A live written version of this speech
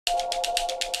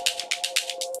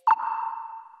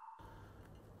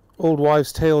Old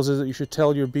wives' tales is that you should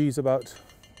tell your bees about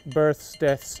births,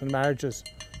 deaths and marriages.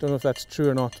 Don't know if that's true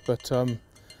or not, but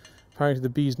apparently the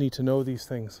bees need to know these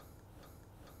things.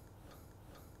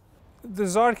 The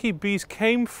desire to keep bees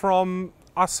came from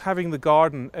us having the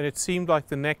garden, and it seemed like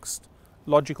the next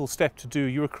logical step to do.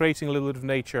 You were creating a little bit of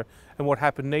nature, and what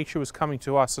happened, nature was coming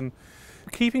to us, and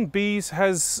keeping bees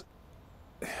has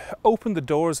opened the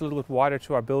doors a little bit wider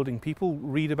to our building. People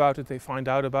read about it, they find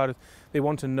out about it, they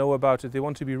want to know about it, they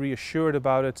want to be reassured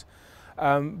about it.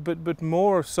 But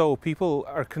more so, people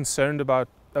are concerned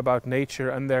about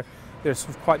nature, and they're sort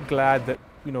of quite glad that,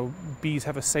 you know, bees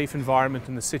have a safe environment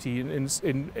in the city.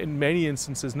 In many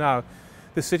instances now,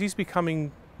 the city's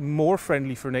becoming more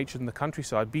friendly for nature than the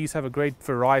countryside. Bees have a great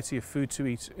variety of food to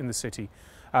eat in the city.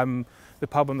 The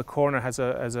pub on the corner has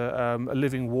a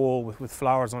living wall with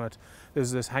flowers on it.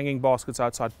 There's hanging baskets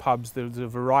outside pubs. There's a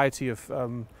variety of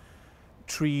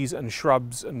trees and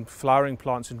shrubs and flowering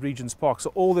plants in Regent's Park.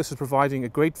 So all this is providing a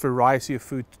great variety of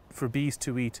food for bees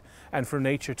to eat and for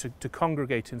nature to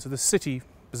congregate in. So the city,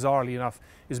 bizarrely enough,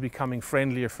 is becoming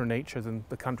friendlier for nature than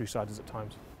the countryside is at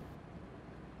times.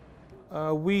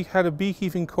 We had a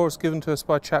beekeeping course given to us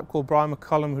by a chap called Brian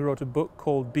McCullum, who wrote a book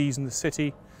called Bees in the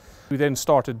City. We then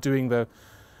started doing the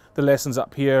lessons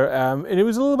up here, and it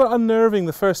was a little bit unnerving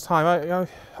the first time.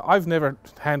 I've never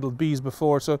handled bees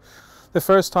before, so the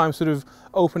first time sort of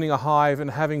opening a hive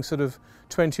and having sort of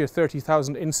 20 or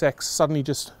 30,000 insects suddenly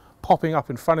just popping up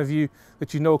in front of you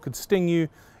that you know could sting you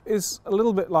is a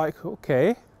little bit like,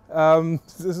 okay,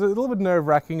 it's a little bit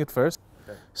nerve-wracking at first.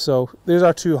 Okay. So there's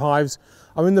our two hives.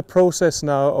 I'm in the process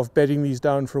now of bedding these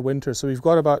down for winter, so we've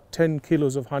got about 10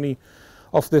 kilos of honey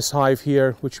off this hive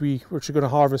here, which we're going to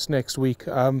harvest next week.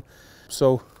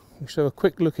 So we should have a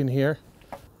quick look in here.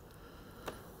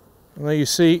 And there you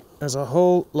see, there's a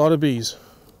whole lot of bees.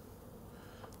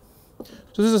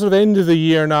 So this is sort of end of the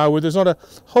year now, where there's not a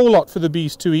whole lot for the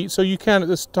bees to eat, so you can at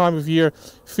this time of year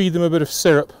feed them a bit of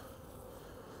syrup.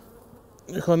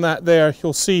 Look on that there,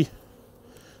 you'll see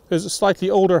there's a slightly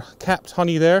older capped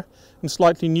honey there, and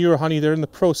slightly newer honey they're in the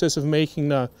process of making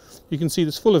now. You can see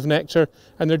it's full of nectar,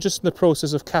 and they're just in the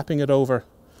process of capping it over,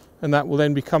 and that will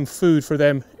then become food for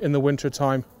them in the winter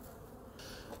time.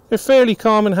 They're fairly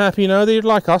calm and happy now. They're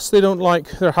like us, they don't like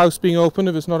their house being open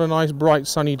if it's not a nice bright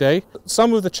sunny day.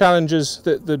 Some of the challenges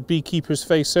that the beekeepers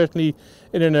face, certainly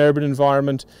in an urban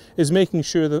environment, is making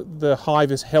sure that the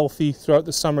hive is healthy throughout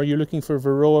the summer. You're looking for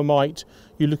varroa mite,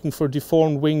 you're looking for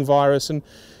deformed wing virus, and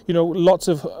you know, lots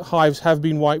of hives have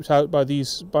been wiped out by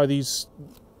these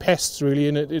pests really,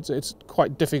 and it's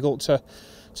quite difficult to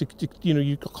you know,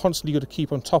 you constantly got to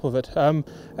keep on top of it. And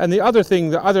the other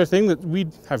thing that we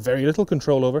have very little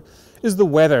control over is the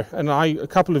weather. And a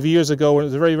couple of years ago, when it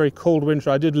was a very, very cold winter,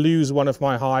 I did lose one of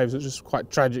my hives, which is quite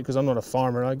tragic because I'm not a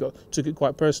farmer, and took it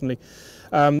quite personally.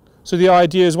 So the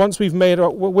idea is,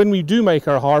 when we do make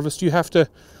our harvest, you have to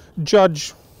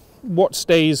judge what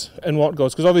stays and what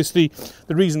goes, because obviously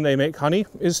the reason they make honey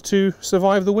is to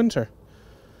survive the winter.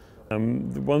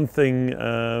 The one thing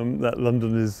that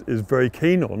London is very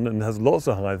keen on, and has lots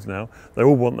of hives now, they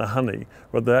all want the honey,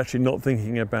 but they're actually not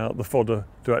thinking about the fodder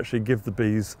to actually give the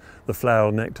bees the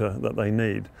flower nectar that they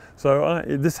need. So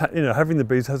having the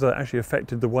bees has actually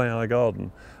affected the way I garden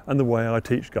and the way I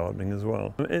teach gardening as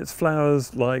well. It's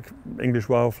flowers like English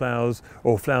wildflowers,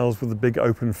 or flowers with a big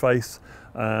open face.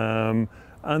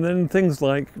 And then things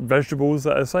like vegetables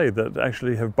that that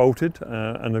actually have bolted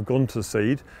and have gone to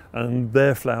seed, and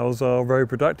their flowers are very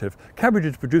productive.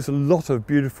 Cabbages produce a lot of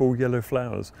beautiful yellow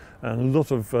flowers and a lot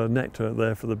of nectar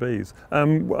there for the bees.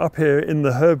 Up here in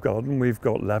the herb garden, we've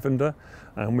got lavender,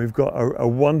 and we've got a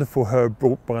wonderful herb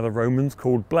brought by the Romans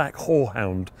called black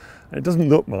horehound. It doesn't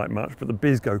look like much, but the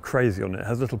bees go crazy on it. It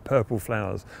has little purple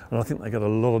flowers, and I think they get a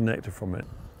lot of nectar from it.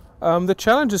 The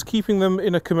challenge is keeping them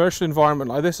in a commercial environment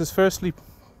like this is firstly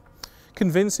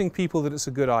convincing people that it's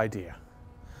a good idea.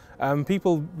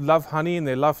 People love honey and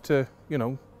they love to, you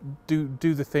know,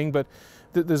 do the thing, but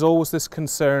there's always this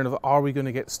concern of, are we going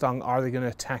to get stung? Are they going to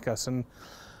attack us? And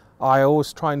I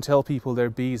always try and tell people their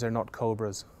bees are not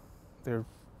cobras. They're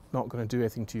not going to do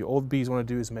anything to you. All the bees want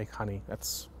to do is make honey.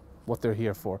 That's what they're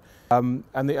here for. And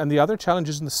the other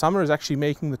challenges in the summer is actually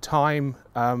making the time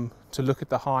to look at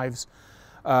the hives.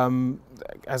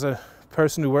 As a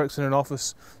person who works in an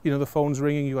office, you know, the phone's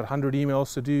ringing, you've got 100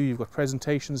 emails to do, you've got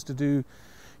presentations to do,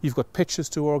 you've got pitches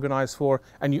to organise for,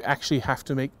 and you actually have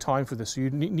to make time for this. So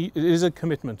it is a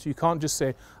commitment. You can't just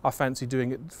say, I fancy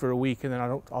doing it for a week and then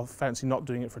I'll fancy not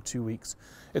doing it for 2 weeks.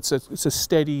 It's a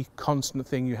steady, constant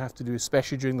thing you have to do,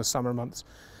 especially during the summer months.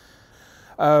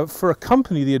 For a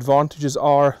company, the advantages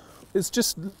are, it's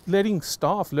just letting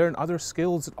staff learn other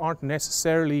skills that aren't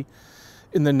necessarily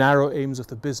in the narrow aims of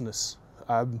the business.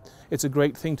 It's a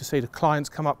great thing to say to clients,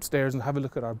 come upstairs and have a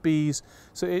look at our bees.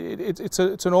 So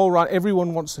it's an all-round,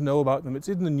 everyone wants to know about them. It's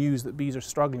in the news that bees are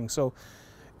struggling. So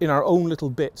in our own little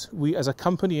bit, we as a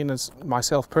company and as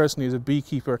myself personally as a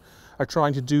beekeeper are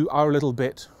trying to do our little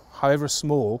bit, however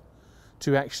small,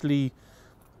 to actually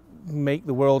make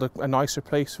the world a nicer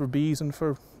place for bees and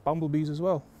for bumblebees as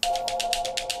well.